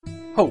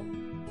Hope,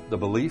 the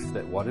belief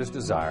that what is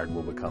desired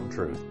will become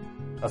truth.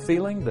 A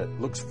feeling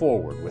that looks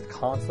forward with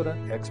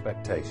confident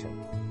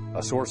expectation.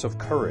 A source of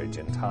courage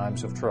in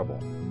times of trouble.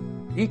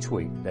 Each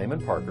week, Damon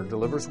Parker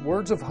delivers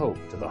words of hope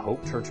to the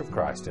Hope Church of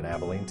Christ in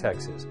Abilene,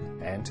 Texas,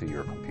 and to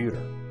your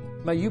computer.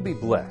 May you be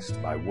blessed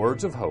by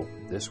words of hope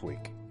this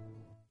week.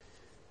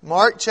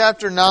 Mark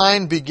chapter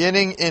 9,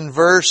 beginning in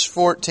verse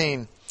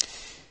 14.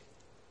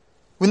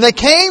 When they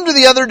came to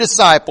the other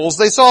disciples,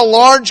 they saw a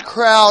large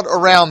crowd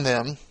around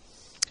them,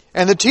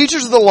 and the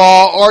teachers of the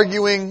law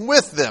arguing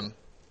with them.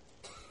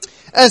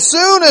 As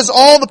soon as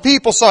all the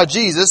people saw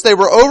Jesus, they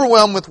were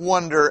overwhelmed with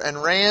wonder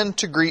and ran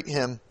to greet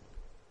him.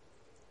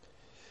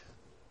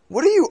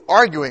 "What are you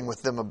arguing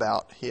with them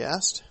about?" he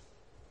asked.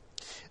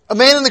 A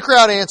man in the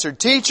crowd answered,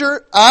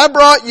 "Teacher, I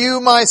brought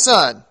you my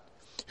son,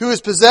 who is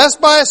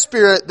possessed by a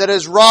spirit that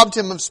has robbed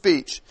him of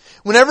speech.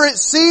 Whenever it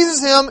seizes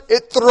him,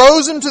 it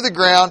throws him to the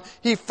ground.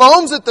 He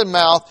foams at the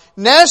mouth,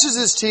 gnashes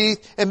his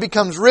teeth, and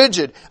becomes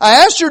rigid.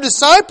 I asked your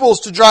disciples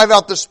to drive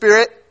out the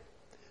spirit,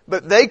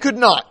 but they could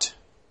not."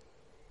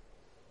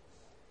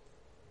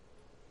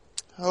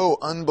 "Oh,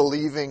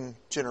 unbelieving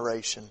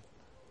generation,"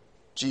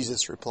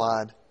 Jesus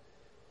replied.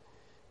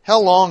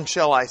 "How long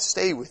shall I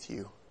stay with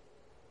you?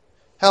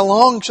 How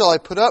long shall I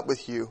put up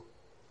with you?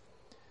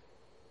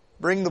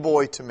 Bring the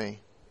boy to me."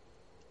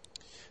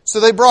 So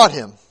they brought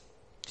him.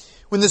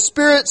 When the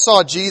spirit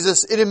saw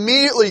Jesus, it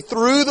immediately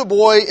threw the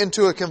boy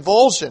into a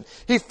convulsion.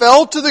 He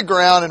fell to the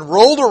ground and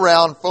rolled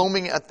around,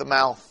 foaming at the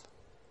mouth.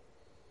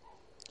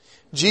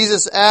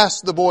 Jesus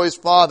asked the boy's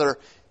father,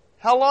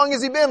 "How long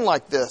has he been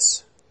like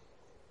this?"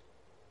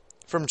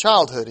 "From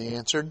childhood," he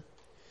answered.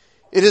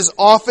 "It has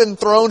often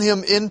thrown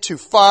him into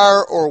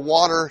fire or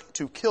water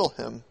to kill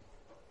him.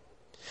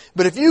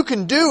 But if you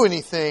can do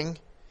anything,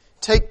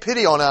 take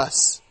pity on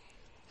us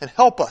and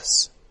help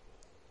us."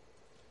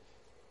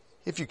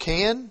 "If you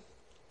can,"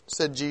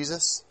 said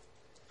Jesus,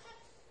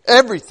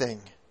 "everything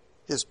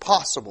is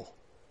possible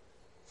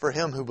for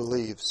him who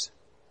believes."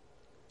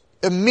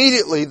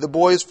 Immediately the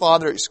boy's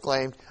father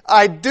exclaimed,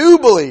 "I do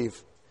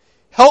believe.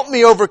 Help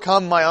me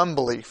overcome my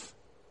unbelief."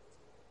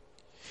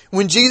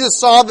 When Jesus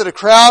saw that a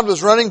crowd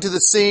was running to the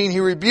scene,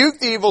 he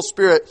rebuked the evil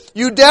spirit.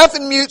 "You deaf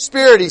and mute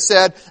spirit," he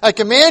said, "I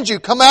command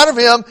you, come out of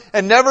him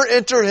and never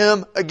enter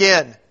him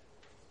again."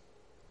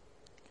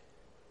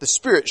 The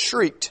spirit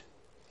shrieked,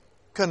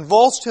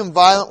 convulsed him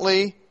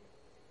violently,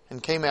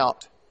 and came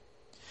out.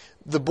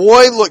 The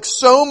boy looked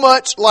so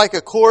much like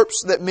a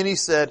corpse that many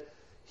said,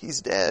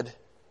 "He's dead."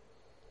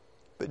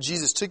 But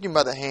Jesus took him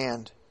by the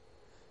hand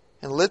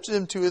and lifted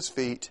him to his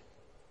feet,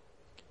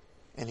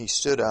 and he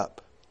stood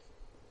up.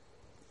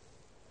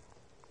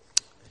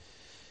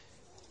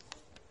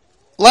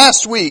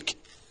 Last week,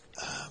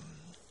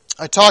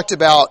 I talked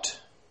about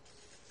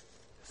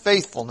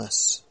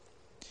faithfulness.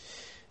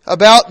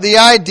 About the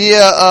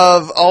idea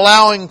of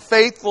allowing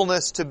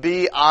faithfulness to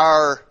be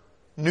our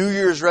New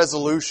Year's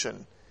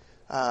resolution.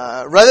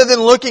 Rather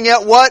than looking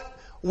at what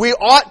we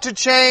ought to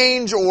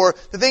change or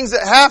the things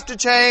that have to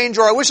change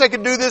or I wish I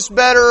could do this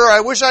better or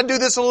I wish I'd do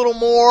this a little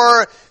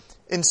more.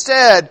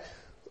 Instead,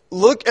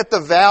 look at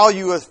the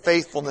value of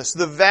faithfulness.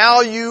 The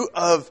value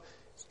of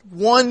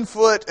one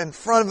foot in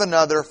front of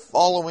another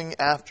following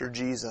after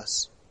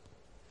Jesus.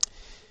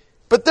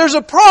 But there's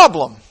a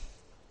problem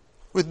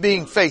with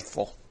being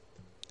faithful.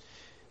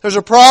 There's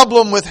a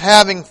problem with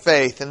having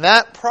faith, and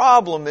that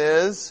problem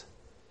is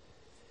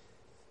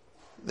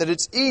that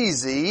it's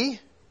easy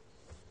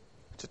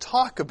to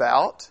talk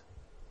about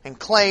and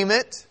claim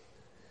it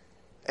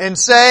and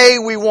say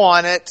we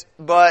want it,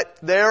 but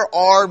there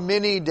are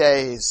many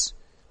days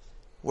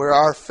where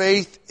our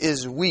faith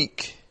is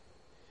weak,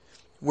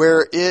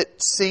 where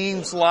it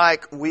seems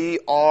like we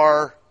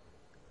are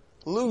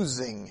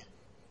losing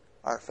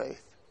our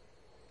faith.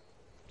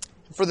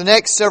 For the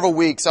next several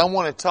weeks, I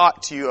want to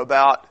talk to you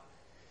about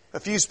a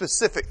few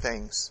specific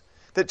things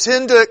that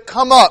tend to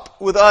come up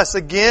with us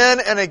again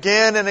and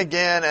again and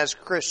again as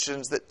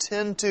Christians that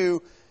tend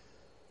to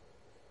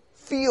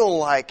feel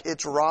like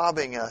it's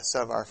robbing us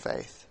of our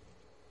faith.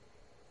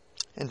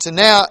 And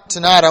tonight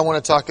I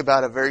want to talk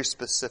about a very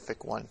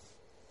specific one.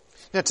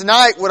 Now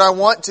tonight, what I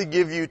want to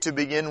give you to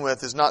begin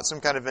with is not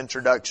some kind of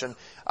introduction.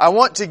 I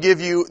want to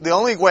give you, the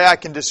only way I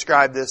can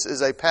describe this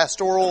is a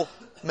pastoral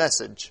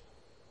message.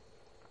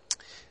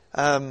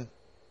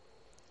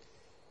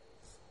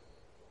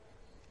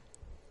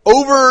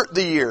 Over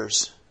the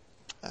years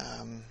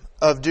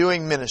of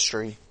doing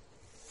ministry,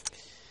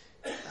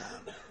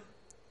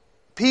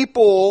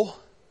 people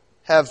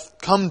have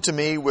come to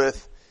me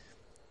with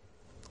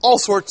all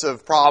sorts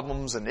of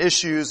problems and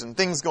issues and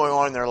things going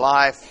on in their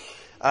life.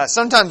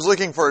 Sometimes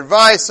looking for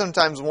advice,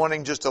 sometimes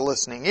wanting just a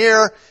listening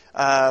ear,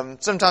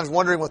 sometimes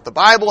wondering what the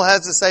Bible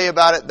has to say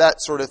about it,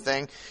 that sort of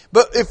thing.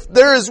 But if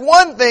there is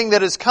one thing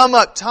that has come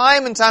up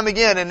time and time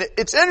again, and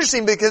it's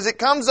interesting because it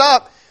comes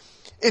up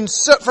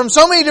from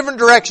so many different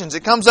directions.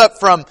 It comes up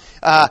from,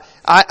 I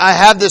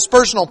have this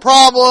personal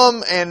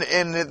problem, and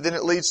then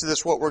it leads to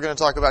this, what we're going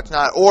to talk about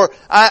tonight. Or,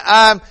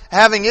 I'm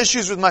having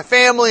issues with my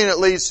family, and it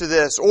leads to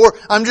this. Or,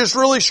 I'm just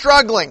really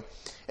struggling.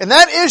 And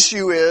that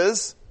issue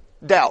is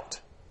doubt.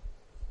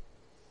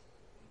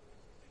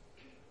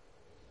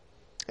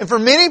 And for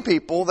many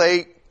people,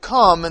 they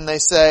come and they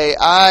say,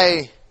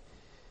 I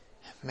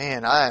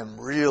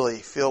really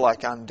feel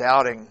like I'm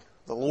doubting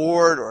the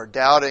Lord, or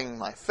doubting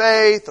my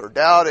faith, or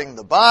doubting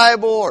the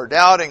Bible, or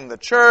doubting the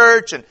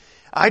church, and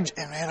I'm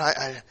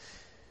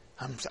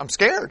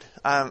scared.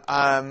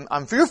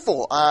 I'm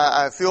fearful.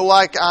 I feel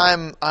like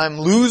I'm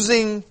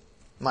losing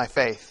my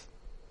faith.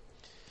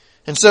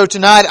 And so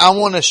tonight I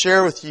want to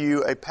share with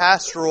you a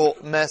pastoral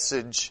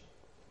message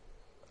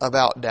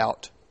about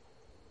doubt.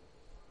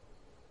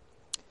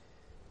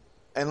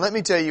 And let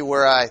me tell you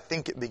where I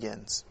think it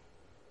begins.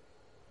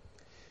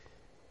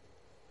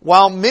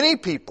 While many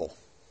people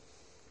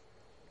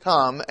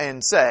come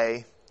and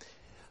say,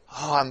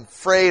 I'm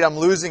afraid I'm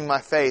losing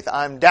my faith,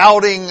 I'm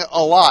doubting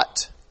a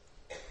lot,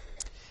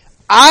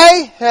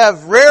 I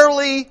have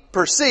rarely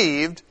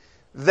perceived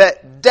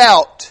that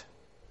doubt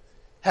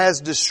has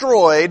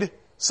destroyed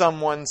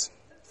someone's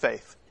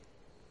faith.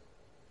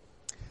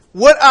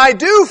 What I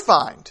do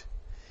find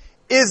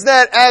is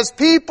that as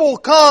people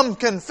come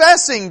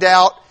confessing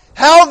doubt,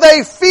 how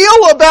they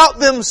feel about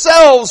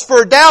themselves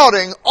for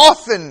doubting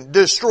often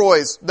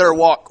destroys their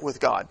walk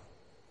with God.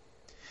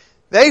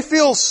 They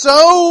feel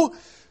so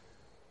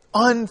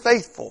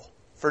unfaithful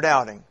for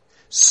doubting,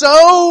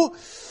 so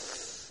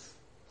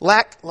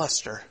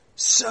lackluster,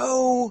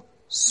 so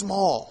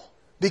small.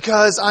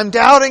 Because I'm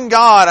doubting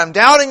God, I'm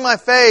doubting my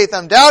faith,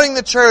 I'm doubting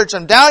the church,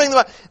 I'm doubting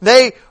the...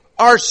 They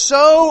are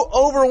so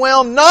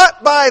overwhelmed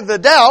not by the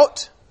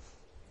doubt,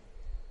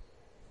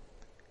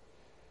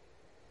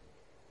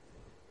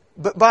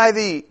 but by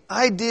the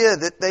idea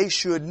that they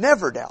should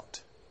never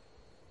doubt.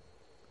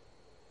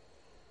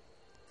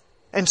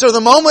 And so the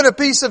moment a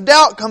piece of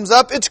doubt comes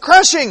up, it's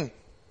crushing.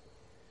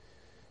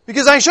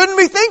 Because I shouldn't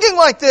be thinking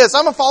like this.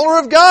 I'm a follower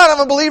of God.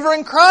 I'm a believer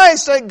in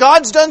Christ.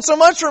 God's done so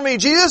much for me.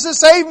 Jesus has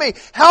saved me.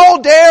 How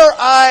dare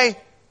I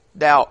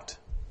doubt?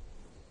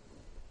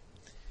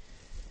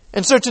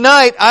 And so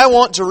tonight, I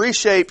want to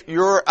reshape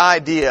your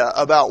idea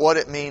about what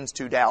it means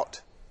to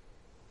doubt.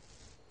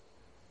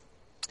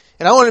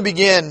 And I want to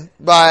begin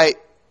by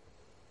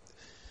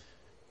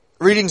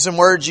reading some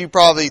words you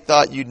probably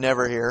thought you'd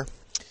never hear.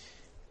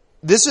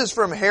 This is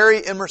from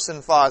Harry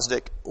Emerson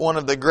Fosdick, one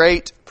of the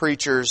great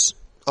preachers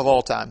of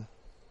all time.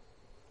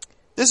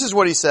 This is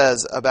what he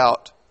says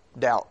about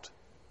doubt.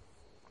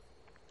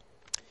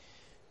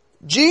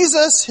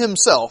 Jesus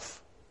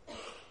himself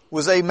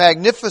was a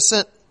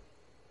magnificent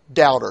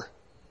doubter.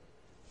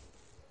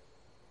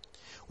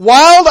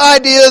 Wild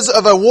ideas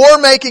of a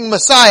war-making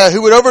Messiah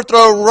who would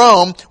overthrow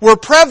Rome were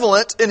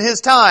prevalent in his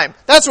time.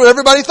 That's what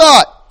everybody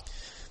thought.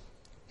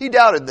 He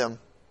doubted them.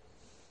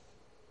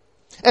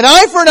 An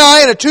eye for an eye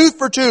and a tooth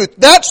for tooth.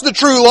 That's the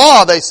true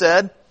law, they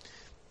said.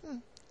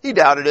 He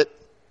doubted it.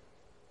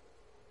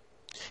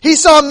 He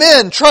saw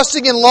men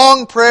trusting in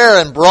long prayer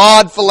and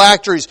broad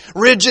phylacteries,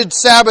 rigid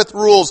Sabbath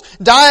rules,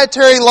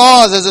 dietary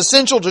laws as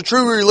essential to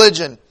true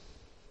religion.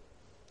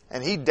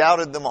 And he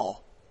doubted them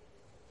all.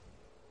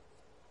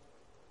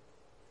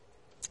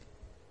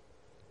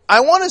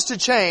 I want us to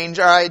change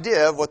our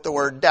idea of what the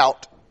word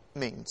doubt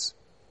means.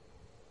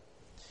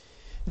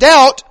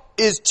 Doubt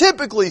is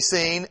typically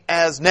seen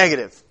as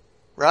negative,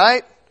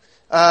 right?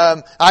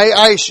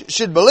 I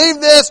should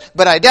believe this,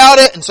 but I doubt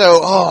it, and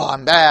so,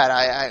 I'm bad.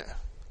 I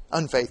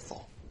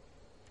unfaithful.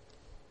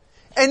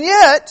 And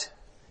yet,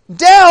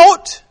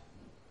 doubt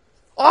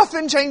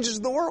often changes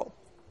the world.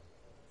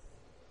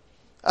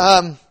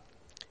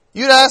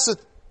 You'd ask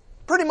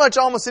pretty much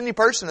almost any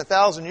person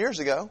 1,000 years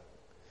ago,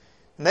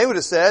 and they would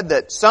have said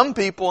that some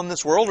people in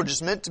this world are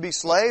just meant to be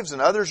slaves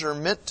and others are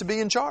meant to be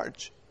in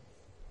charge.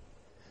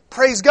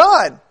 Praise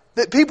God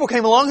that people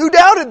came along who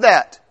doubted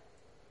that.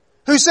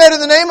 Who said in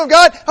the name of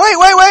God, wait,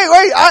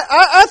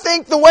 I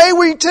think the way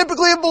we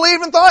typically have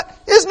believed and thought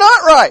is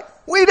not right.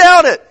 We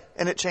doubt it.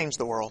 And it changed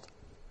the world.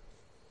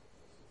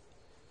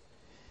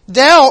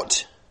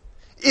 Doubt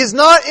is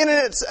not in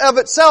and of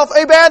itself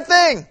a bad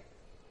thing.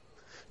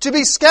 To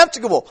be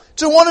skeptical,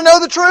 to want to know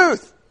the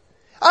truth.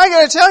 I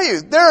got to tell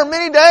you, there are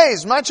many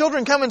days my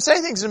children come and say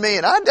things to me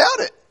and I doubt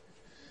it.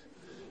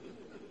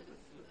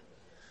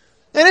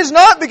 And it's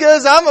not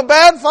because I'm a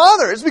bad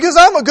father. It's because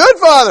I'm a good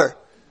father.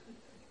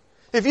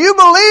 If you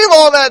believe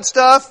all that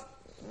stuff,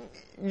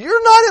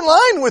 you're not in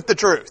line with the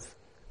truth.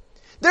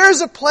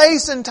 There's a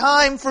place and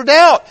time for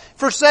doubt.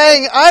 For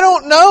saying, I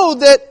don't know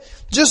that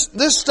just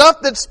this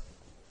stuff that's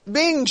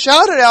being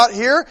shouted out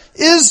here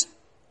is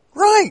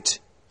right.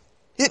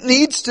 It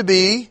needs to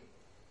be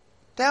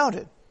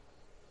doubted.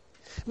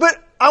 But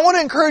I want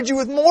to encourage you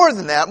with more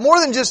than that. More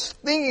than just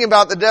thinking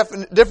about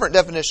the different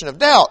definition of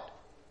doubt.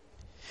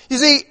 You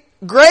see,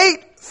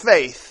 great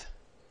faith,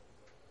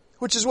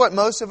 which is what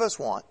most of us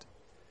want,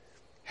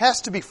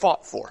 has to be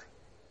fought for.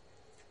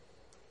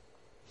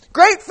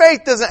 Great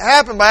faith doesn't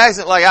happen by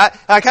accident. Like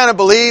I kind of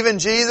believe in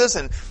Jesus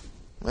and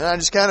I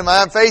just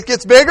my faith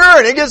gets bigger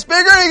and it gets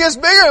bigger and it gets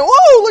bigger. And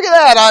whoa, look at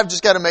that. I've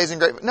just got amazing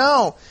great faith.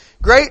 No.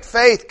 Great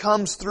faith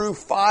comes through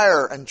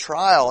fire and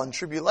trial and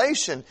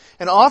tribulation.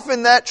 And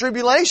often that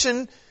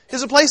tribulation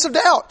is a place of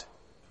doubt.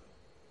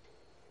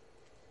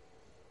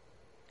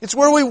 It's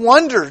where we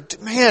wonder,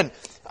 man,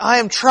 I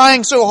am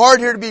trying so hard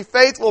here to be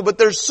faithful, but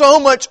there's so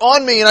much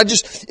on me, and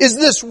is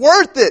this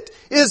worth it?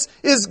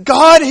 Is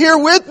God here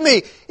with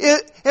me?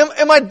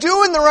 Am I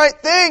doing the right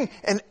thing?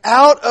 And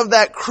out of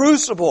that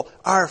crucible,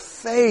 our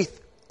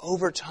faith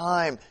over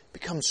time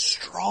becomes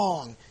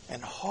strong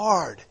and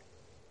hard.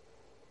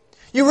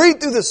 You read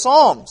through the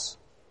Psalms.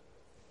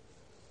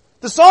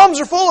 The Psalms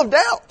are full of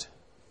doubt.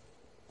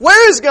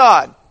 Where is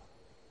God?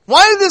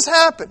 Why did this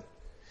happen?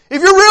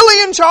 If you're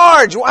really in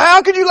charge,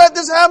 how could you let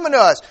this happen to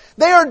us?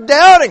 They are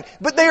doubting,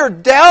 but they are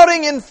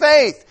doubting in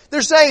faith.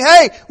 They're saying,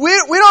 hey, we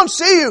don't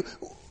see you.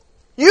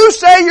 You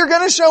say you're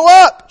going to show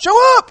up.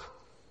 Show up.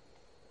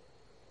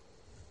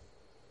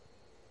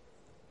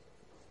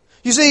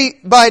 You see,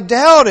 by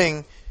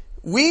doubting,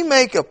 we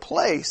make a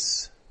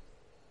place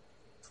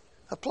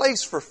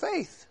for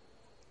faith,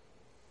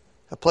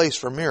 a place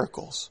for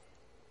miracles.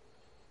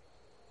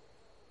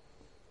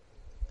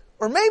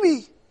 Or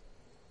maybe,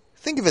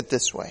 think of it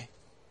this way.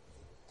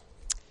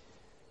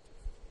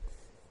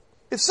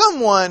 If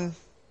someone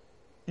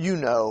you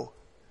know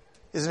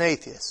is an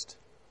atheist,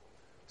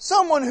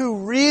 someone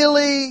who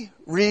really,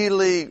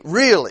 really,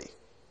 really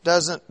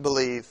doesn't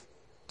believe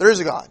there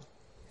is a God.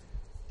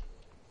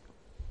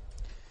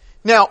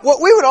 Now,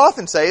 what we would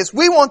often say is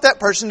we want that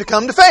person to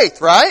come to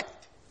faith, right?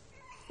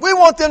 We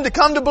want them to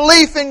come to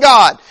belief in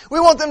God. We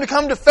want them to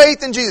come to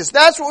faith in Jesus.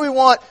 That's what we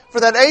want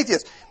for that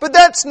atheist. But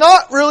that's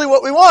not really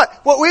what we want.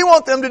 What we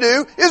want them to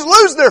do is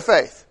lose their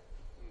faith.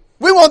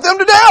 We want them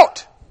to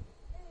doubt.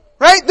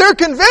 Right? They're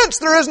convinced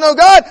there is no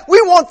God.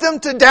 We want them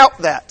to doubt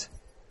that.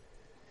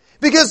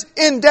 Because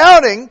in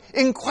doubting,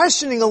 in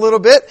questioning a little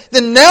bit,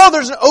 then now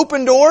there's an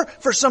open door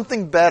for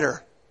something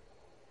better.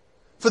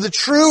 For the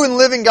true and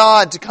living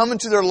God to come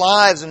into their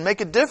lives and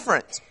make a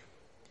difference.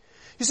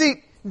 You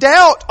see,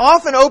 doubt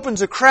often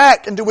opens a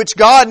crack into which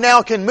God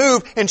now can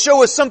move and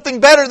show us something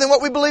better than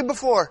what we believed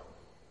before.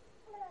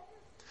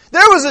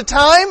 There was a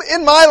time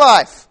in my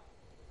life,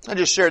 I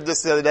just shared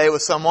this the other day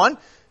with someone,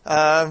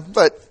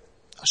 but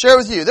I'll share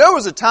with you. There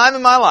was a time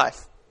in my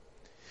life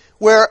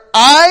where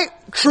I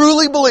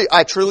truly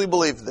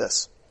believed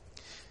this,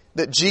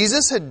 that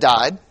Jesus had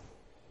died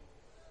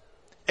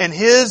and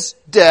His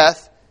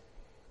death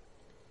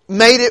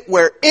made it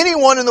where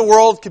anyone in the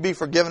world could be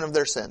forgiven of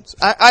their sins.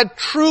 I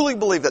truly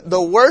believed that,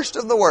 the worst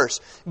of the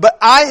worst. But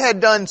I had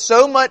done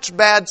so much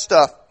bad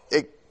stuff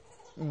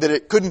that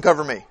it couldn't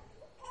cover me.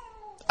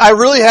 I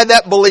really had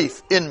that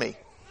belief in me.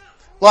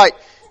 Like,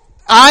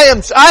 I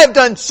have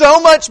done so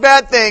much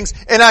bad things,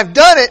 and I've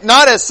done it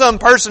not as some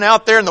person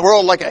out there in the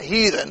world like a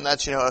heathen.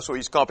 That's what we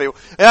used to call people.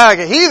 Yeah, like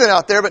a heathen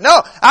out there. But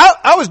no,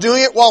 I was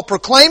doing it while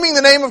proclaiming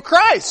the name of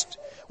Christ.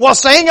 While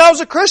saying I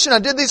was a Christian, I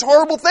did these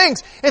horrible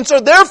things. And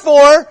so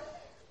therefore,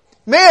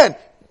 man,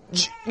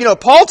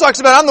 Paul talks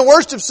about I'm the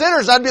worst of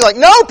sinners. I'd be like,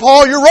 no,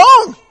 Paul, you're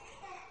wrong.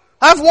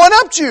 I've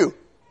one-upped you.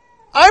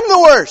 I'm the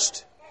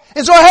worst.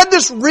 And so I had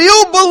this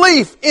real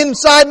belief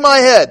inside my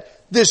head.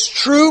 This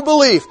true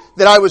belief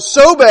that I was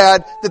so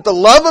bad that the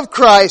love of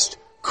Christ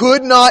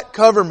could not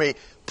cover me.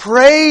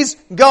 Praise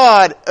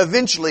God,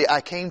 eventually I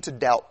came to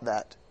doubt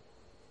that.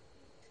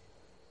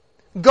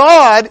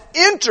 God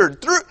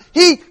entered through,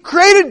 He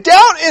created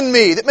doubt in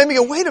me that made me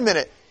go, wait a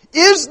minute,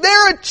 is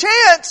there a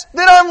chance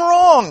that I'm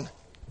wrong?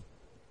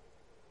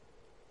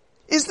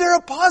 Is there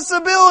a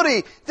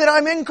possibility that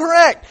I'm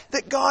incorrect?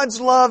 That God's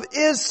love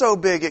is so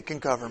big it can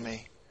cover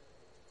me?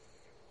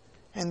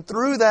 And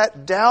through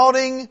that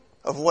doubting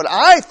of what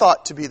I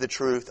thought to be the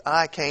truth,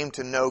 I came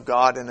to know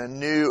God in a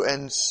new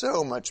and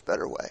so much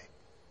better way.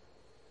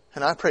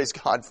 And I praise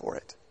God for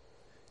it,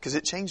 because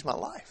it changed my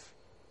life.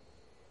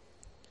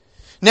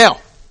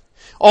 Now,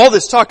 all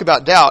this talk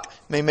about doubt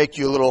may make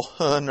you a little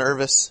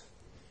nervous.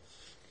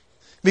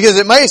 Because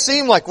it may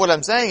seem like what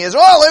I'm saying is,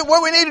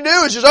 what we need to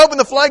do is just open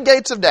the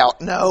floodgates of doubt.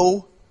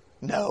 No.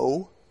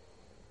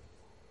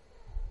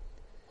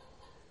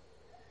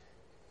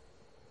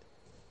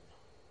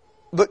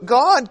 But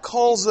God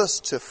calls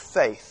us to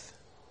faith.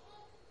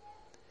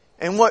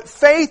 And what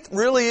faith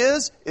really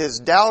is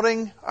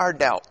doubting our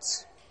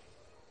doubts.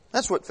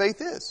 That's what faith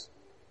is.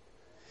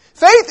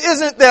 Faith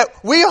isn't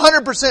that we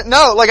 100%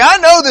 know. Like, I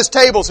know this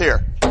table's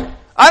here.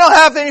 I don't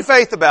have any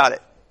faith about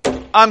it.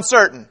 I'm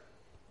certain.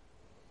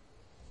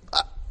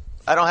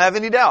 I don't have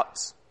any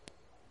doubts.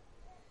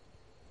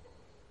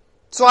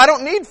 So I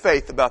don't need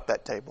faith about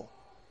that table.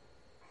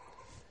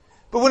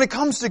 But when it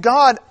comes to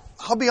God,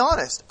 I'll be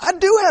honest, I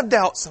do have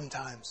doubts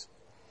sometimes.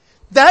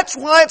 That's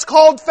why it's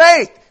called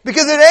faith.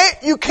 Because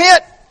you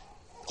can't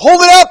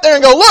hold it out there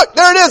and go, look,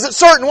 there it is, it's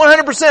certain,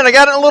 100%, I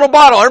got it in a little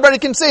bottle, everybody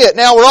can see it,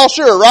 now we're all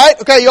sure, right?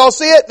 Okay, you all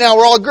see it, now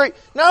we're all agree.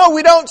 No,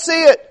 we don't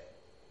see it.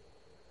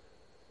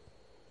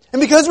 And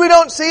because we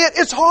don't see it,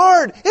 it's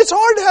hard. It's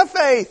hard to have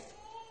faith.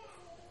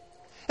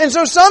 And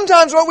so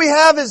sometimes what we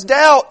have is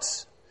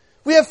doubts.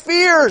 We have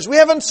fears. We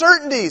have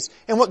uncertainties.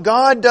 And what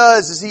God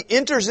does is He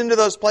enters into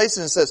those places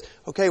and says,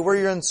 okay, where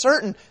you're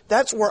uncertain,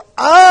 that's where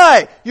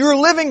your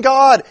living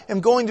God,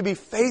 am going to be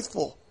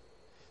faithful.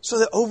 So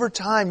that over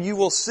time you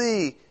will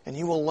see and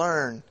you will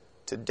learn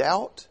to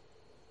doubt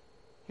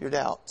your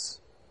doubts.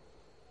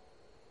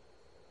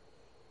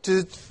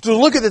 To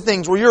look at the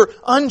things where you're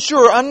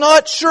unsure. I'm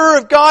not sure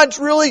if God's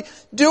really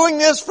doing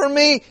this for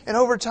me. And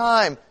over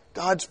time,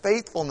 God's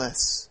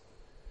faithfulness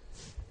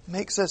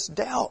makes us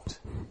doubt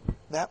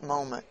that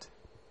moment.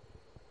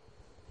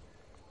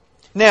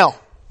 Now,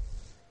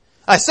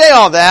 I say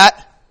all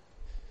that,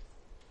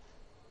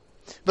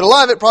 but a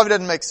lot of it probably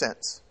doesn't make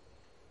sense.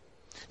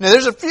 Now,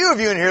 there's a few of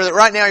you in here that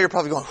right now you're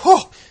probably going,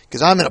 oh,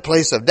 because I'm in a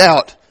place of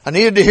doubt. I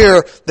needed to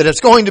hear that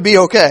it's going to be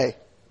okay.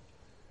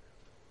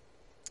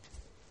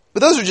 But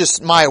those are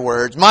just my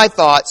words, my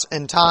thoughts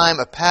in time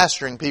of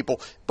pastoring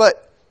people.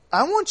 But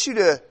I want you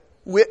to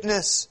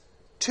witness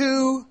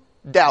two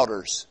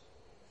doubters.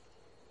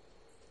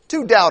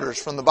 Two doubters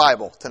from the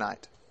Bible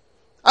tonight.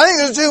 I think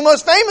they're the two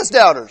most famous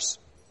doubters.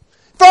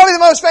 Probably the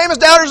most famous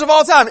doubters of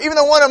all time. Even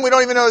though one of them we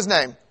don't even know his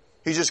name.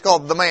 He's just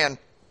called the man.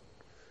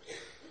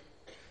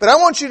 But I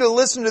want you to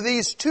listen to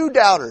these two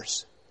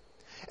doubters.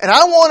 And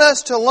I want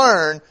us to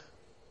learn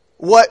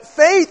what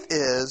faith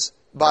is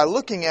by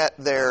looking at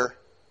their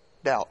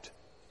doubt.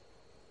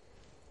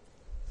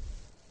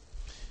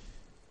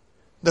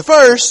 The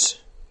first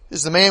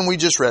is the man we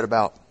just read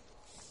about.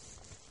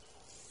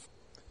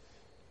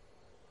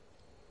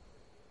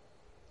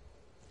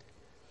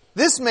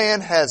 This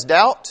man has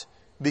doubt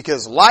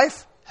because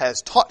life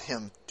has taught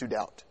him to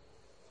doubt.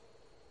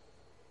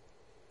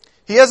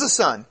 He has a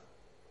son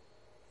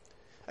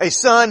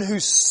who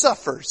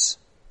suffers,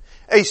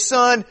 a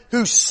son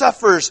who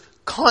suffers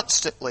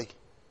constantly.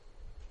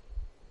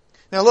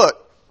 Now look,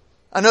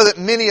 I know that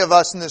many of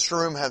us in this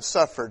room have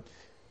suffered,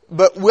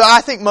 but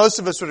I think most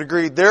of us would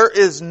agree there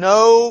is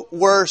no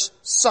worse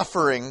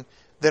suffering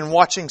than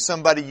watching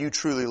somebody you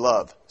truly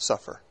love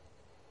suffer.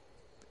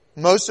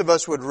 Most of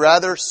us would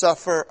rather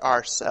suffer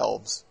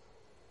ourselves.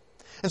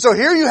 And so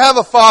here you have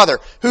a father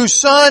whose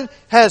son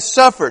has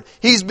suffered.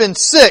 He's been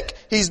sick.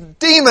 He's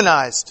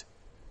demonized,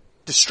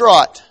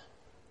 distraught.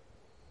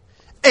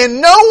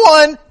 And no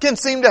one can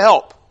seem to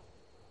help.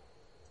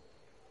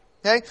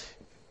 Okay?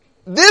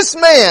 This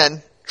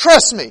man,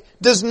 trust me,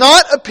 does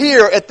not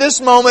appear at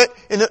this moment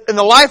in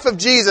the life of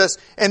Jesus,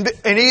 and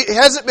he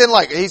hasn't been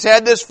like, he's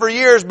had this for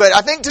years, but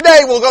I think today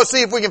we'll go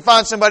see if we can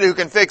find somebody who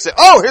can fix it.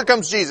 Oh, here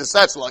comes Jesus.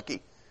 That's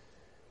lucky.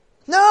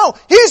 No,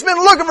 he's been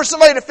looking for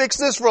somebody to fix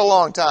this for a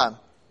long time.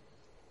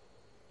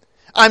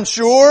 I'm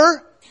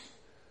sure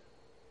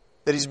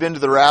that he's been to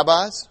the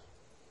rabbis,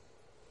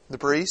 the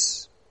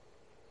priests.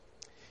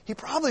 He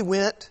probably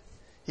went,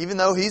 even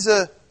though he's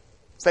a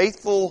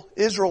faithful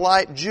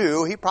Israelite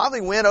Jew, he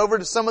probably went over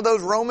to some of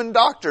those Roman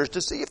doctors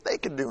to see if they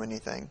could do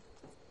anything.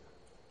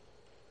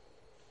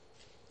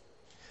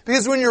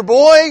 Because when your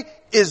boy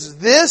is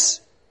this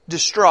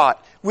distraught,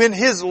 when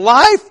his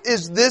life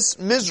is this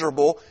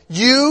miserable,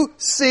 you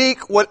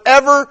seek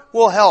whatever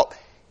will help.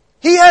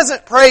 He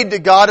hasn't prayed to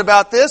God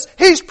about this.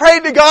 He's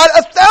prayed to God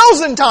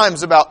 1,000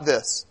 times about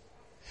this.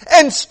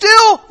 And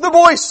still the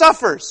boy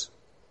suffers.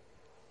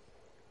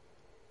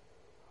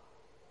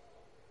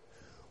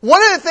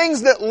 One of the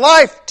things that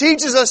life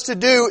teaches us to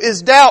do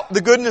is doubt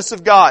the goodness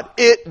of God.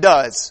 It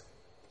does.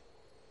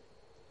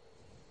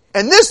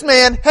 And this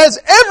man has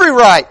every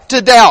right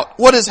to doubt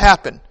what has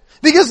happened.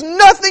 Because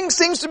nothing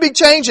seems to be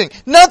changing.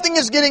 Nothing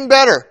is getting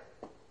better.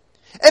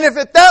 And if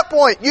at that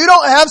point you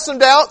don't have some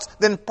doubts,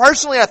 then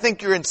personally I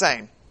think you're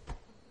insane.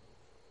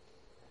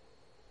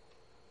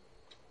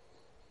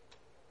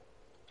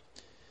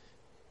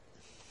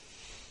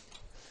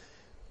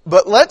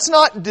 But let's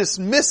not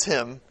dismiss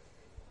him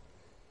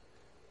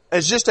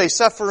as just a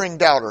suffering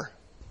doubter.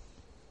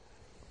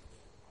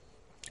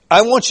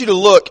 I want you to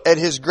look at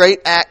his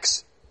great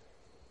acts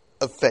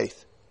of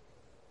faith.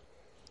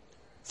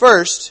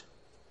 First,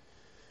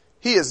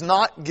 he has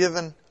not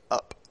given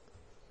up.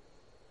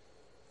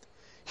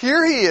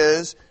 Here he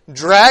is,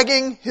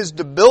 dragging his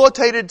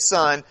debilitated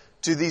son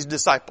to these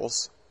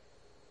disciples.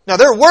 Now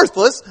they're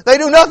worthless, they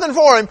do nothing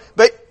for him,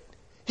 but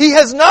he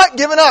has not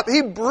given up.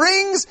 He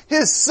brings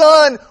his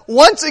son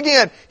once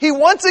again. He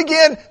once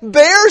again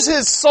bears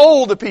his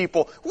soul to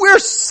people. We're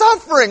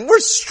suffering, we're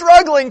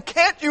struggling,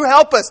 can't you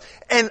help us?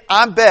 And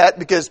I bet,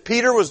 because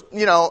Peter was,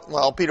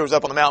 Peter was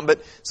up on the mountain,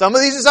 but some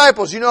of these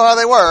disciples, you know how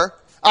they were.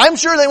 I'm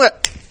sure they went,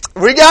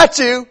 we got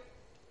you.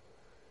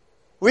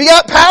 We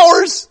got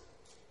powers.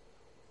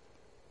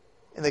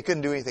 And they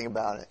couldn't do anything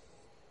about it.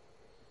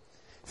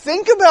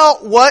 Think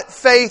about what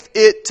faith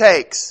it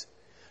takes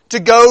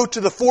to go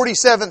to the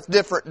 47th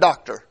different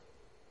doctor.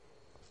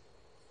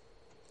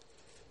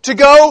 To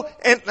go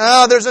and,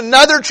 there's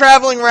another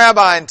traveling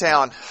rabbi in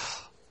town.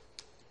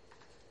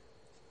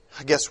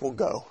 I guess we'll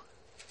go.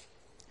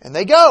 And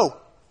they go.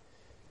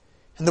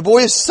 And the boy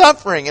is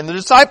suffering and the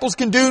disciples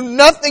can do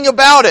nothing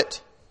about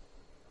it.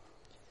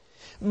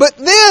 But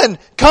then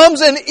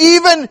comes an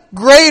even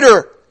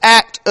greater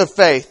act of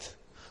faith.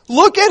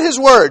 Look at His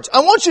words.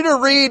 I want you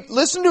to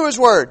listen to His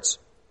words.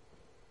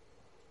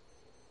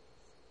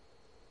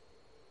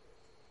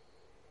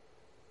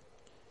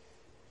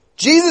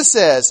 Jesus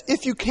says,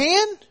 if you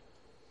can,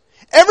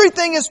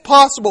 everything is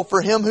possible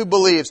for him who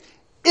believes.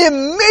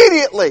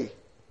 Immediately,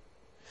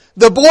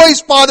 the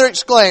boy's father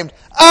exclaimed,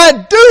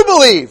 I do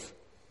believe.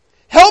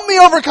 Help me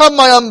overcome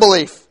my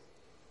unbelief.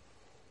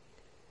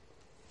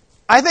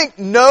 I think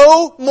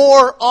no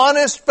more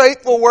honest,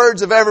 faithful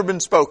words have ever been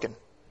spoken.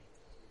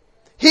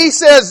 He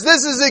says,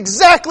 this is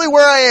exactly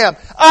where I am.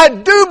 I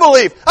do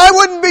believe. I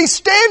wouldn't be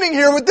standing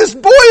here with this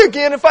boy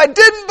again if I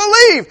didn't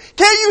believe.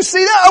 Can't you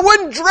see that? I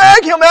wouldn't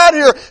drag him out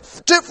here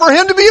for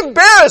him to be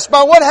embarrassed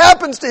by what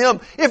happens to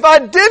him. If I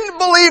didn't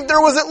believe there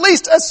was at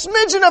least a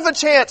smidgen of a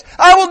chance,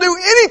 I will do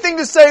anything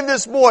to save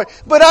this boy.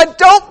 But I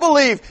don't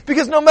believe,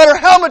 because no matter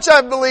how much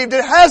I've believed,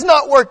 it has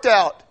not worked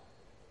out.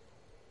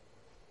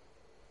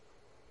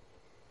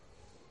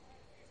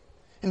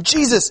 And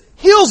Jesus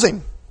heals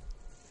him.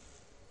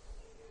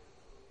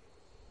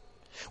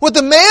 What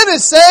the man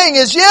is saying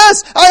is,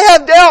 yes, I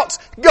have doubts.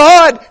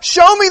 God,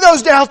 show me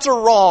those doubts are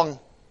wrong.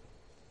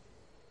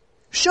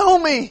 Show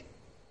me.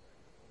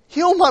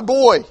 Heal my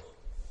boy.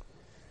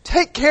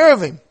 Take care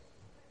of him.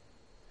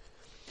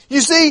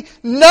 You see,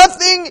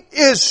 nothing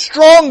is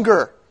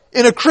stronger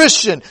in a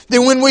Christian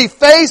than when we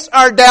face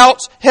our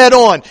doubts head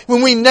on.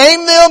 When we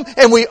name them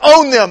and we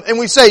own them and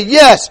we say,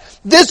 yes,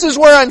 this is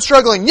where I'm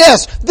struggling.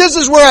 Yes, this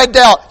is where I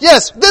doubt.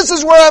 Yes, this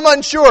is where I'm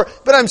unsure.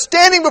 But I'm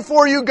standing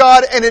before you,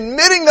 God, and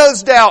admitting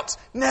those doubts.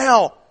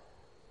 Now,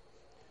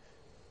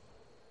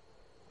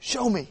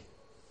 show me.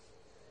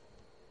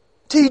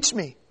 Teach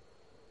me.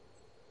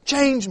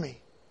 Change me.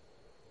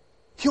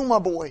 Heal my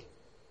boy.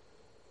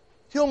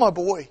 Heal my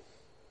boy.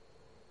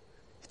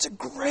 It's a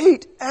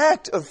great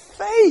act of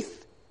faith.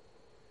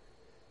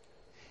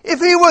 If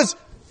he was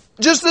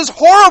just this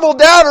horrible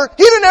doubter,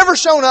 he'd have never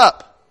shown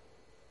up.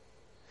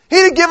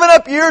 He'd have given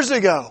up years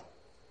ago.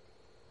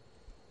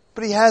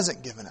 But he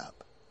hasn't given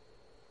up.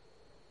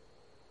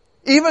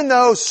 Even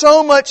though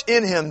so much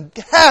in him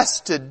has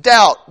to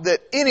doubt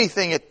that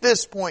anything at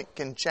this point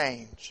can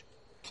change,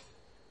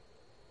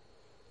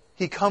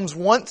 he comes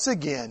once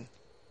again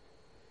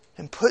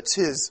and puts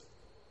his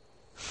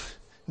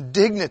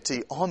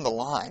dignity on the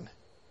line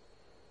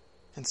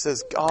and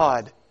says,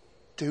 God,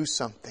 do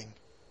something.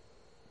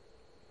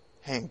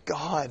 And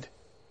God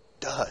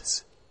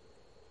does.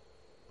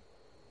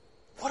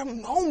 What a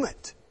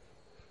moment.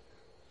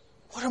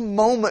 What a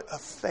moment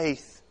of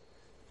faith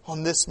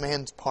on this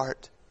man's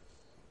part.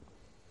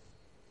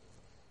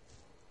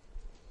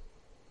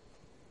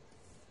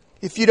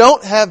 If you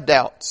don't have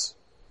doubts,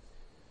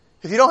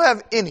 if you don't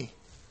have any,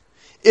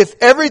 if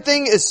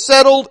everything is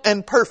settled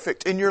and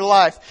perfect in your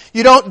life,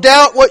 you don't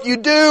doubt what you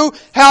do,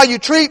 how you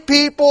treat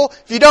people,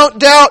 if you don't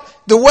doubt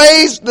the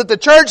ways that the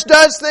church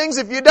does things,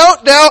 if you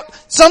don't doubt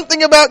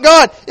something about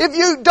God, if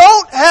you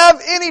don't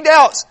have any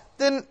doubts,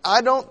 then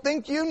I don't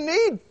think you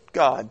need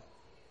God.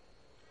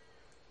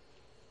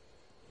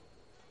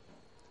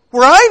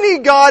 Where I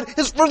need God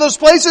is for those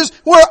places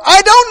where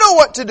I don't know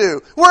what to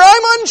do, where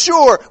I'm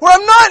unsure, where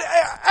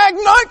I'm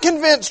not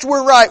convinced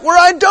we're right, where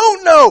I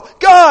don't know.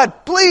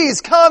 God,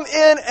 please come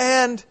in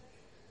and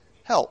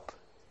help.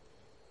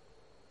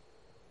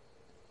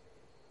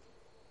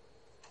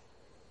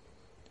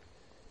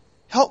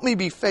 Help me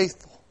be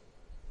faithful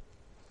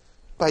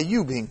by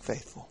you being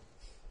faithful.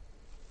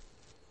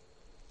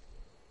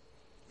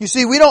 You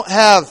see, we don't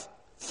have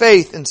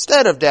faith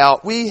instead of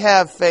doubt. We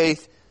have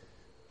faith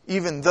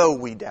even though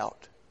we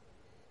doubt.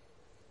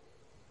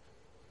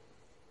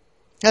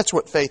 That's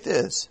what faith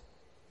is.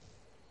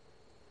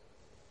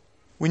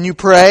 When you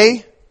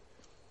pray,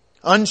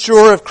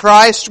 unsure if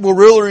Christ will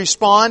really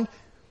respond,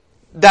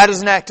 that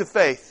is an act of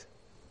faith.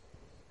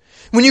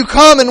 When you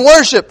come and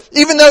worship,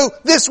 even though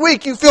this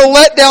week you feel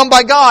let down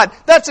by God,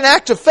 that's an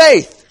act of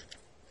faith.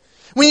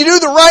 When you do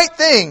the right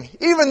thing,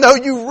 even though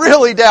you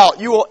really doubt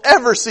you will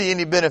ever see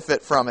any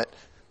benefit from it,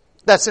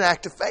 that's an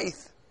act of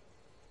faith.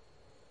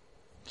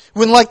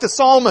 When, like the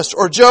psalmist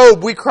or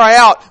Job, we cry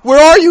out, where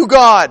are you,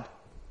 God?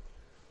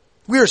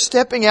 We are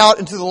stepping out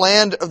into the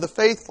land of the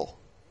faithful.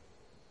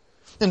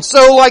 And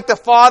so, like the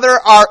Father,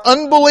 our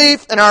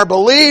unbelief and our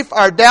belief,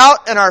 our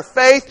doubt and our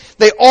faith,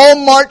 they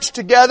all march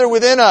together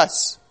within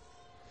us.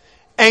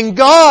 And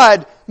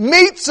God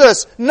meets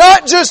us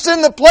not just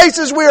in the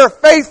places we are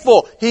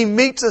faithful, He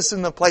meets us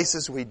in the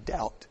places we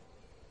doubt.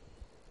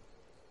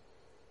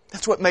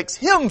 That's what makes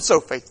Him so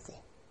faithful.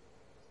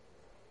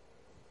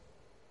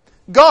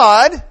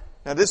 God,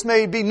 now this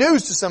may be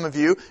news to some of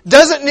you,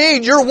 doesn't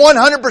need your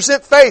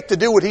 100% faith to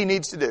do what He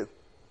needs to do.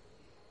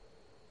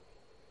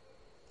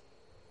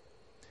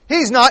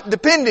 He's not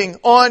depending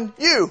on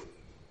you.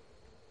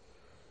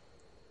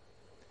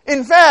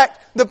 In fact,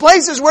 the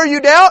places where you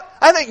doubt,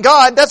 I think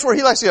God, that's where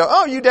He likes to go,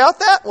 oh, you doubt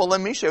that? Well,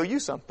 let me show you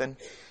something.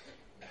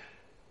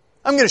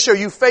 I'm going to show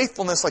you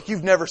faithfulness like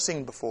you've never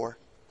seen before.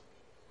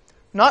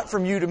 Not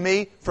from you to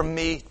me, from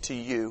me to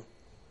you.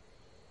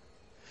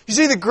 You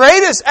see, the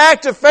greatest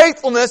act of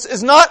faithfulness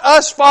is not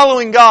us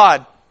following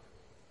God.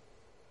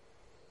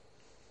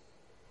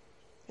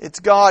 It's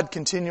God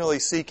continually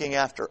seeking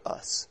after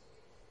us.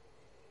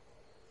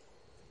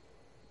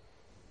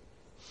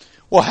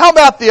 Well, how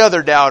about the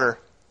other doubter?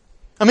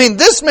 I mean,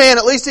 this man,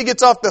 at least he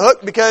gets off the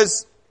hook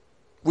because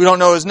we don't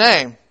know his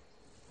name.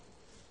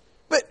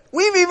 But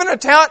we've even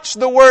attached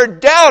the word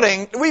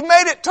doubting. We've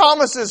made it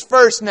Thomas's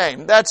first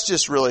name. That's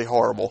just really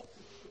horrible.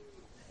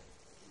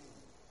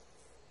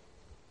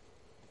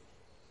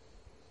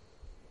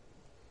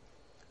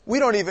 We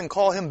don't even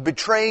call him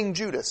betraying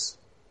Judas.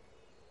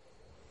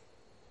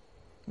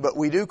 But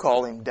we do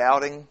call him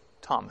doubting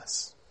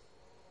Thomas.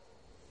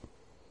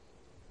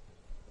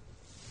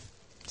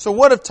 So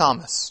what of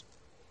Thomas?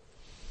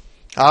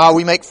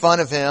 We make fun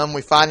of him.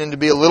 We find him to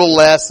be a little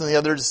less than the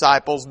other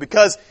disciples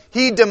because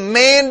he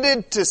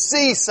demanded to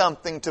see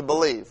something to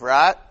believe,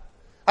 right?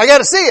 I got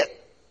to see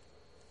it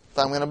if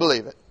I'm going to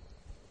believe it.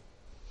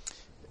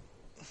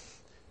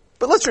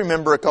 But let's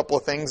remember a couple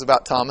of things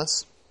about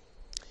Thomas.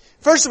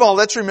 First of all,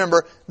 let's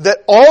remember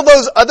that all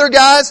those other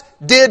guys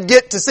did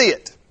get to see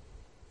it.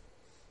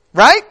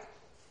 Right?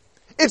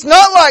 It's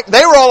not like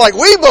they were all like,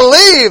 we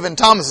believe, and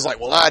Thomas is like,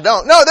 well, I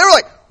don't. No, they were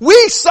like,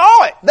 we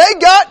saw it. They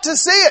got to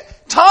see it.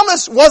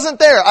 Thomas wasn't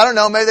there. I don't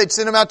know, maybe they'd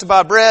send him out to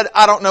buy bread.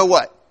 I don't know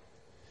what.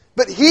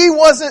 But he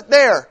wasn't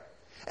there.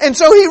 And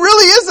so he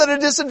really is at a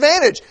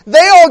disadvantage.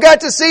 They all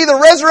got to see the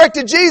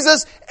resurrected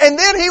Jesus, and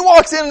then he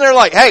walks in and they're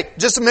like, hey,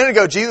 just a minute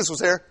ago, Jesus was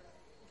here.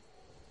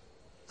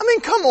 I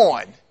mean, come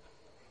on.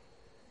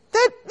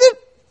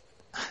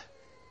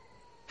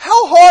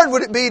 How hard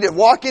would it be to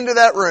walk into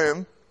that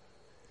room,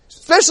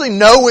 especially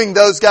knowing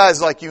those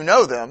guys like you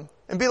know them,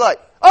 and be like,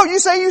 oh, you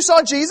say you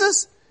saw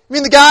Jesus? You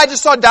mean the guy I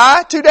just saw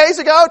die 2 days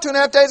ago,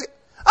 2.5 days ago?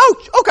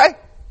 Oh, okay.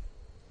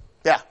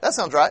 Yeah, that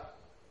sounds right.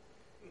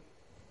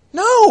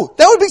 No,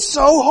 that would be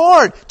so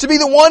hard to be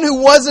the one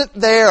who wasn't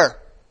there.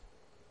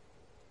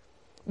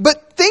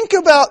 But think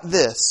about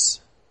this.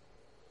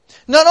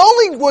 Not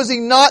only was he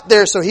not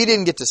there so he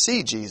didn't get to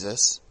see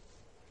Jesus,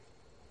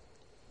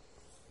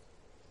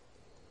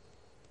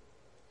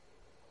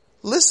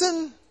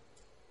 listen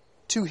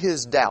to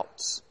his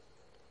doubts.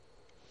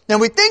 Now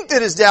we think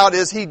that his doubt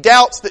is he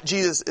doubts that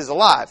Jesus is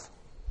alive.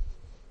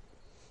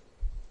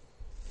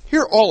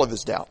 Here are all of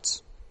his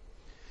doubts.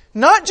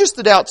 Not just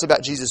the doubts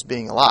about Jesus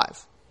being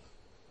alive.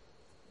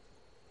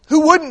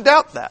 Who wouldn't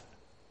doubt that?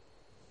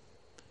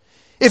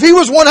 If he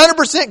was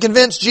 100%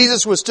 convinced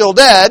Jesus was still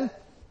dead,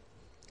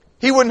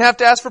 he wouldn't have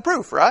to ask for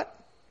proof, right?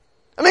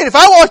 I mean, if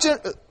I walked in...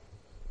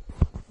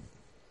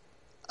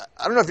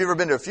 I don't know if you've ever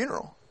been to a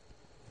funeral.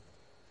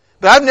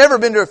 But I've never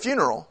been to a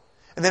funeral.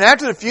 And then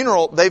after the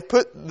funeral, they've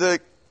put the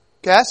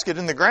casket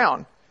in the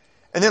ground.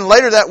 And then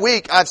later that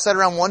week, I've sat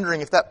around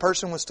wondering if that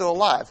person was still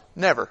alive.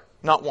 Never.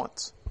 Not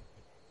once.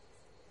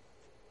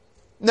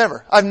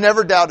 Never. I've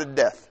never doubted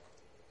death.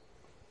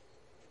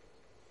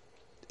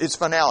 Its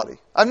finality.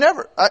 I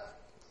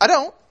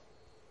don't.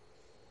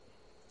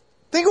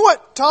 Think of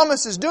what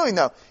Thomas is doing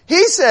though.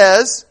 He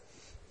says,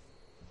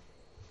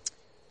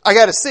 I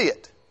got to see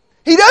it.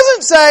 He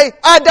doesn't say,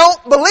 I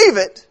don't believe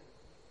it.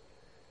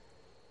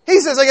 He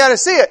says, I got to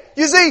see it.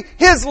 You see,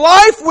 his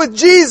life with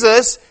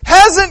Jesus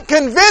hasn't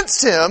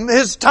convinced him,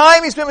 his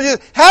time he spent with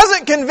Jesus,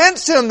 hasn't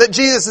convinced him that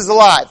Jesus is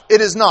alive.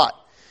 It is not.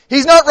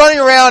 He's not running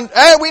around,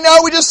 hey, we know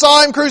we just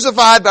saw him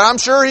crucified, but I'm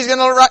sure he's going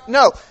to...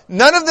 No,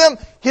 none of them.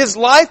 His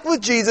life with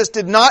Jesus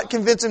did not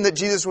convince him that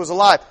Jesus was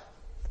alive.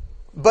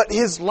 But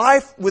his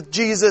life with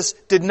Jesus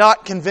did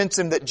not convince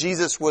him that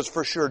Jesus was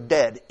for sure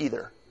dead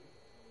either.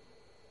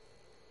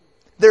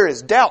 There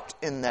is doubt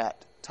in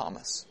that,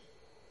 Thomas.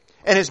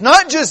 And it's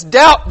not just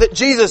doubt that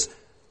Jesus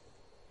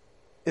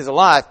is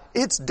alive.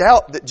 It's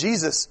doubt that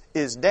Jesus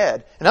is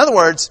dead. In other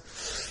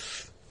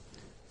words,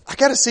 I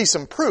got to see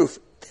some proof.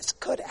 This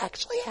could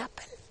actually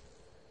happen.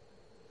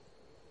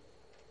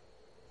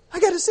 I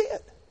got to see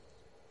it.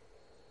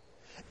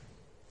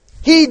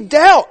 He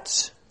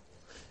doubts.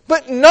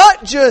 But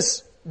not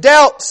just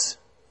doubts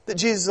that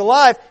Jesus is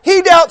alive.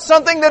 He doubts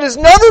something that has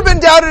never been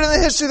doubted in the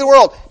history of the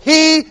world.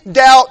 He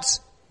doubts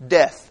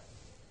death.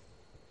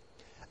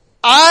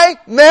 I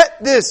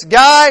met this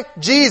guy,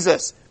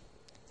 Jesus.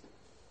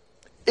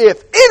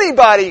 If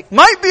anybody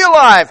might be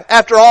alive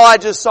after all I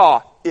just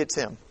saw, it's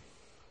him.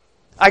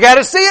 I got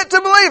to see it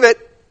to believe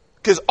it,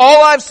 because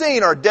all I've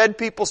seen are dead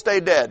people stay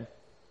dead.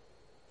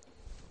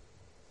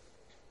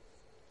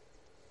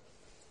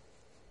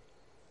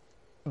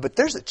 But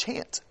there's a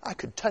chance I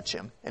could touch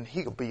him and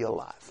he'll be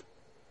alive.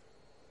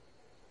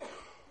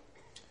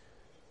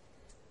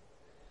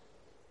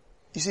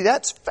 You see,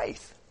 that's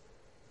faith.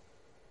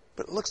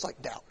 But it looks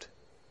like doubt.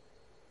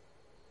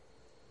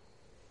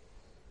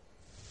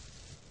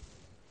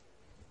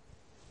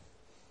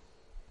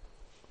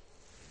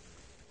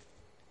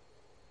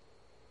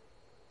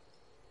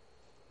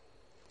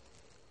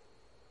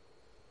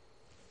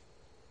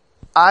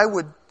 I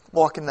would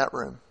walk in that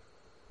room.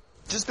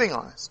 Just being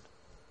honest.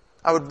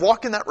 I would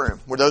walk in that room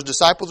where those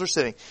disciples are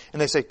sitting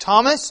and they say,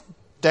 Thomas,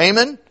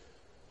 Damon,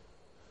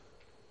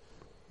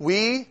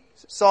 we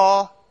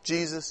saw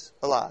Jesus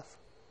alive.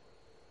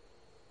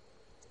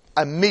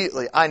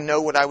 Immediately, I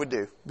know what I would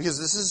do. Because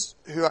this is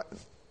who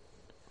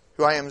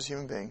who I am as a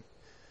human being.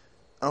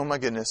 Oh my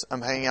goodness,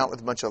 I'm hanging out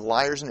with a bunch of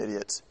liars and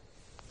idiots.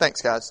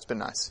 Thanks, guys. It's been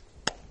nice.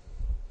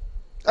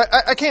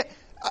 I can't...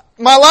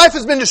 My life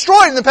has been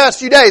destroyed in the past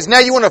few days. Now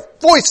you want to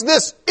foist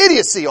this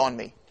idiocy on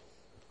me.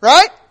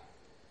 Right?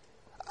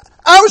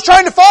 I was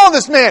trying to follow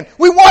this man.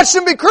 We watched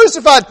him be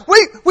crucified.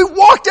 We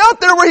walked out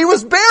there where he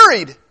was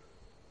buried.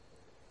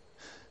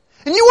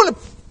 And you want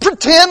to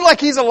pretend like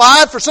he's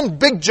alive for some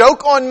big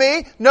joke on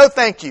me? No,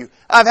 thank you.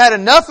 I've had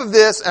enough of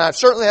this, and I've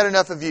certainly had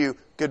enough of you.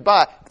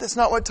 Goodbye. But that's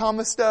not what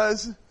Thomas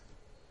does.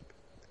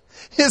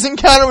 His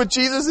encounter with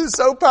Jesus is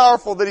so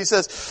powerful that he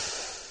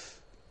says,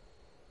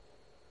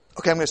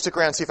 okay, I'm going to stick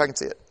around and see if I can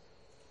see it.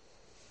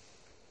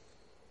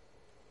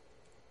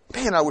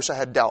 Man, I wish I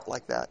had doubt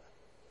like that.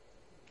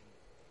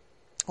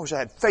 I wish I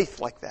had faith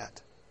like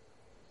that.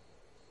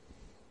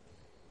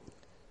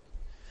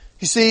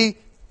 You see,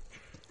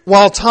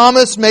 while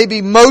Thomas may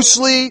be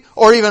mostly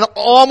or even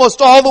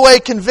almost all the way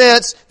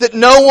convinced that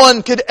no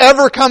one could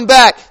ever come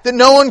back, that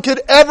no one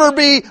could ever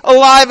be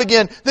alive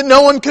again, that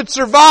no one could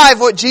survive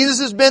what Jesus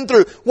has been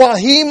through, while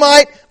he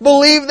might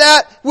believe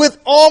that with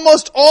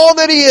almost all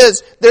that he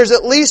is, there's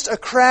at least a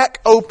crack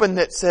open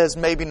that says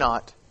maybe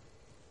not.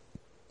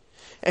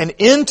 And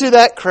into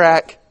that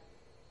crack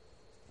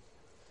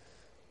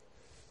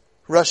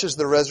rushes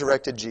the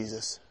resurrected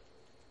Jesus.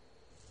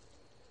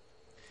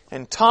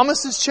 And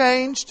Thomas is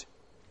changed,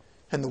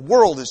 and the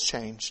world is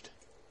changed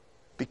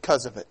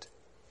because of it.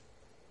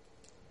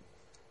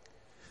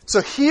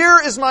 So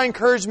here is my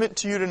encouragement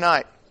to you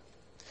tonight.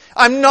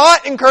 I'm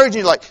not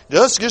encouraging you like,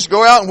 just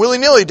go out and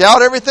willy-nilly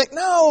doubt everything.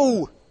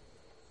 No!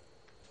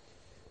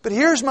 But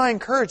here's my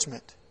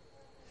encouragement.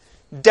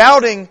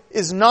 Doubting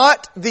is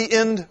not the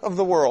end of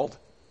the world.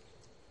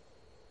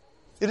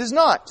 It is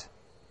not.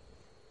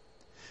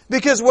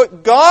 Because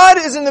what God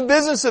is in the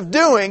business of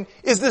doing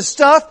is the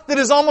stuff that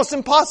is almost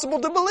impossible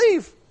to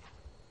believe.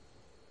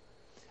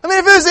 I mean,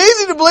 if it was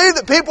easy to believe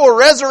that people are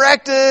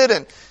resurrected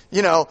and,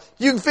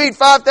 you can feed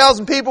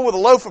 5,000 people with a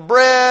loaf of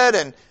bread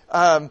and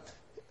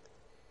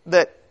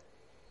that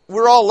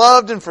we're all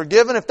loved and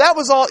forgiven, if that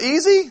was all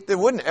easy, then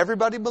wouldn't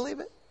everybody believe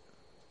it?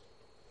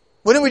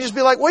 Wouldn't we just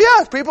be like, well,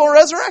 yeah, people are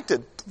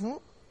resurrected.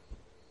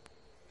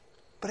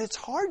 But it's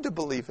hard to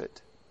believe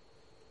it.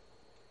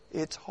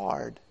 It's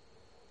hard.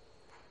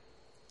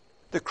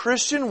 The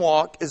Christian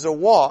walk is a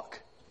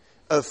walk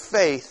of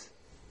faith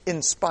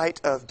in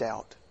spite of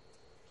doubt.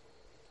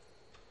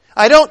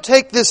 I don't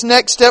take this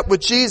next step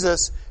with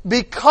Jesus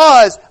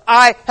because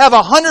I have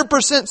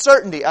 100%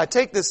 certainty. I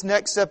take this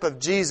next step of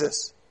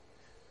Jesus.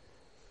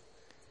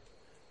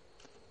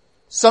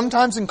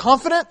 Sometimes in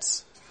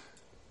confidence,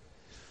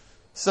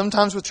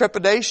 sometimes with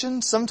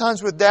trepidation,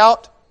 sometimes with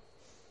doubt,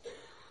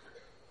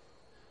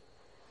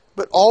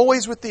 but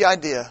always with the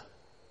idea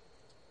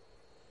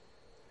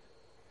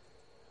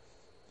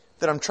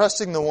that I'm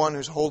trusting the one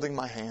who's holding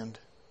my hand.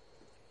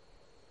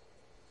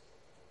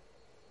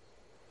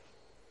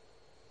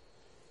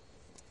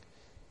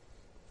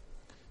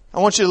 I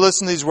want you to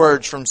listen to these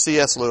words from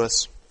C.S.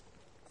 Lewis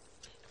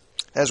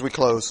as we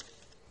close.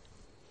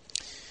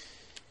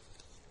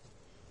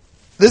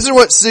 This is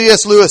what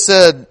C.S. Lewis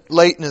said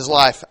late in his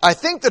life. I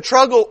think the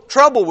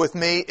trouble with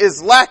me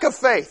is lack of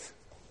faith.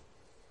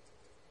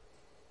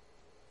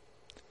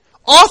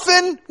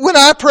 Often when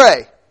I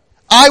pray,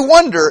 I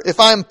wonder if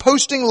I'm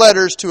posting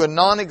letters to a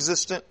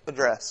non-existent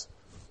address.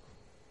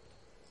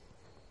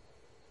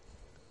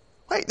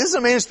 Wait, this is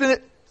a man who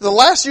spent the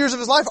last years of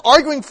his life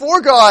arguing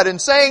for God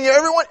and saying,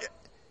 everyone...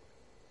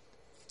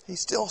 He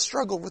still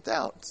struggled with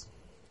doubts.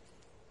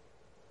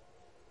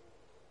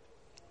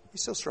 He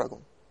still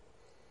struggled.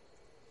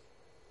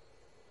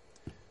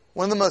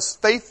 One of the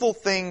most faithful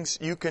things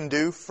you can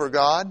do for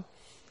God,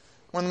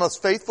 one of the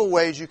most faithful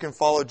ways you can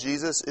follow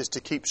Jesus is to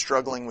keep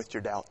struggling with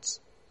your doubts.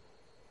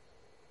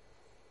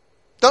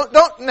 Don't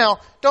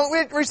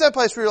reach that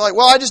place where you're like,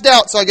 well, I just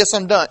doubt, so I guess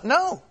I'm done.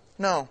 No.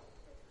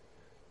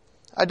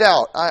 I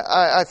doubt.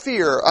 I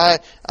fear.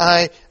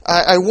 I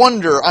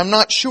wonder. I'm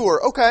not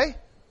sure. Okay.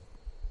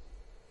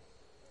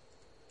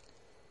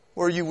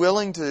 Were you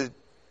willing to,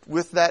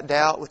 with that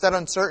doubt, with that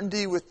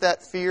uncertainty, with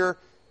that fear,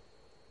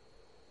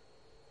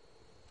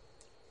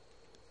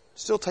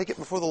 still take it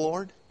before the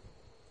Lord?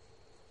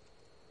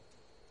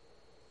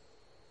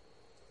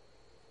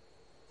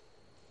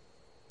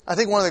 I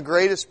think one of the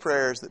greatest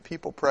prayers that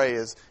people pray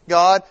is,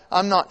 God,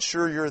 I'm not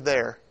sure you're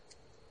there,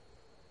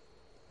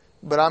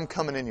 but I'm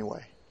coming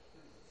anyway.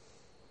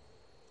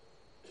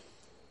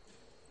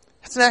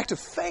 It's an act of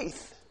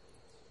faith.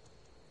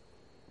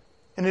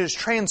 And it has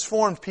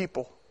transformed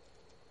people.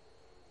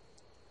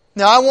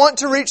 Now, I want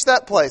to reach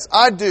that place.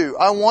 I do.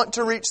 I want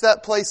to reach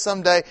that place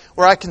someday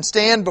where I can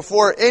stand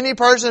before any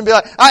person and be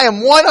like, I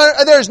am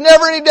 100, there's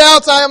never any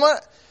doubts.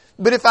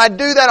 But if I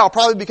do that, I'll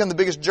probably become the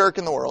biggest jerk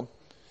in the world.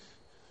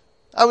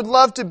 I would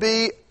love to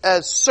be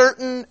as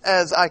certain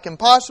as I can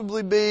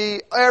possibly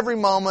be every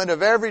moment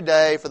of every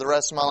day for the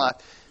rest of my life.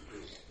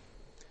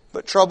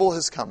 But trouble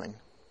is coming.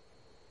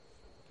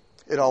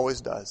 It always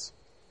does.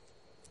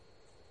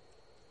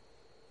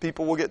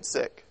 People will get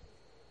sick.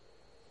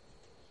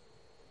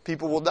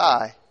 People will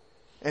die.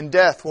 and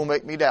death will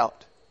make me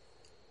doubt.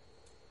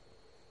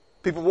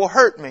 People will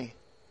hurt me.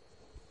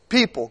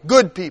 People,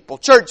 good people,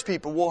 church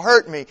people will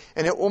hurt me,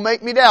 and it will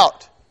make me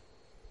doubt.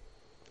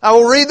 I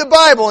will read the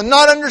Bible and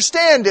not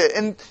understand it,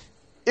 and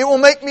it will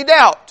make me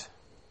doubt.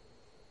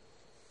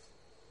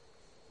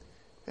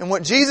 And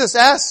what Jesus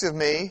asks of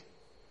me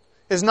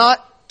is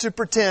not to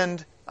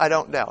pretend I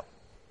don't doubt,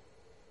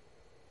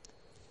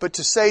 but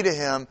to say to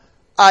Him,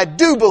 I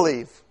do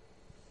believe.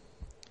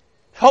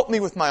 Help me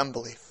with my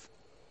unbelief.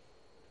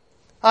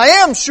 I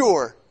am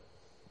sure.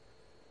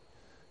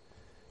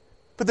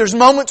 But there's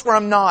moments where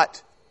I'm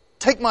not.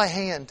 Take my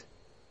hand.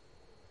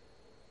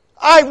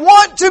 I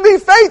want to be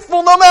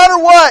faithful no matter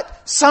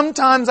what.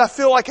 Sometimes I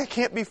feel like I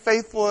can't be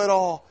faithful at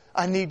all.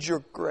 I need your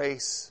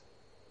grace.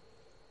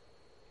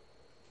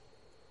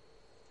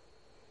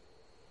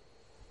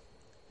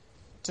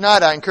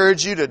 Tonight I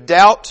encourage you to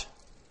doubt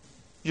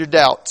your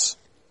doubts.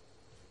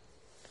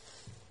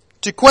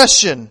 To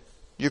question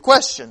your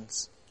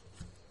questions.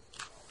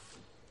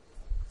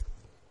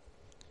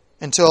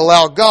 And to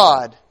allow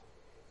God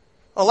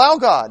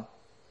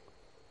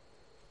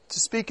to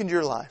speak into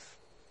your life.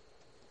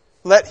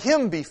 Let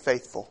Him be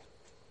faithful.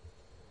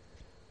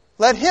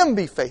 Let Him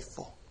be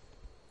faithful.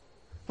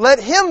 Let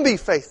Him be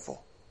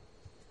faithful.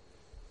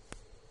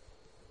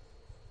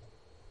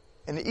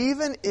 And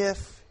even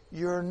if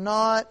you're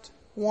not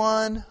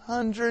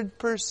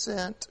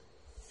 100%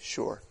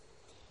 sure,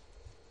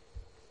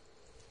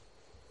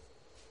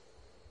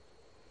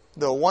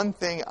 the one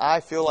thing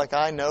I feel like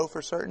I know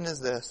for certain is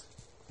this.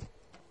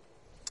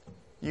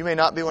 You may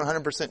not be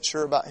 100%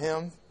 sure about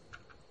Him,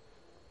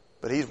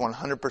 but He's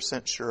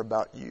 100% sure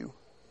about you.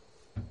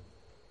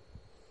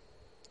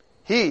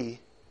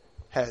 He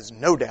has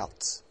no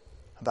doubts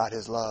about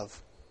His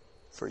love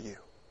for you.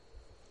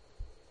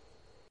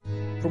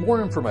 For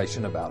more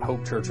information about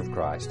Hope Church of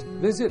Christ,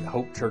 visit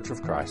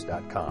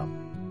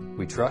hopechurchofchrist.com.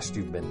 We trust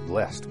you've been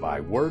blessed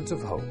by words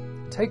of hope.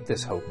 Take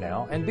this hope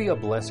now and be a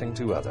blessing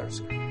to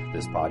others.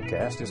 This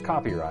podcast is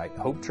copyright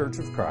Hope Church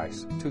of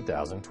Christ,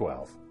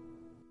 2012.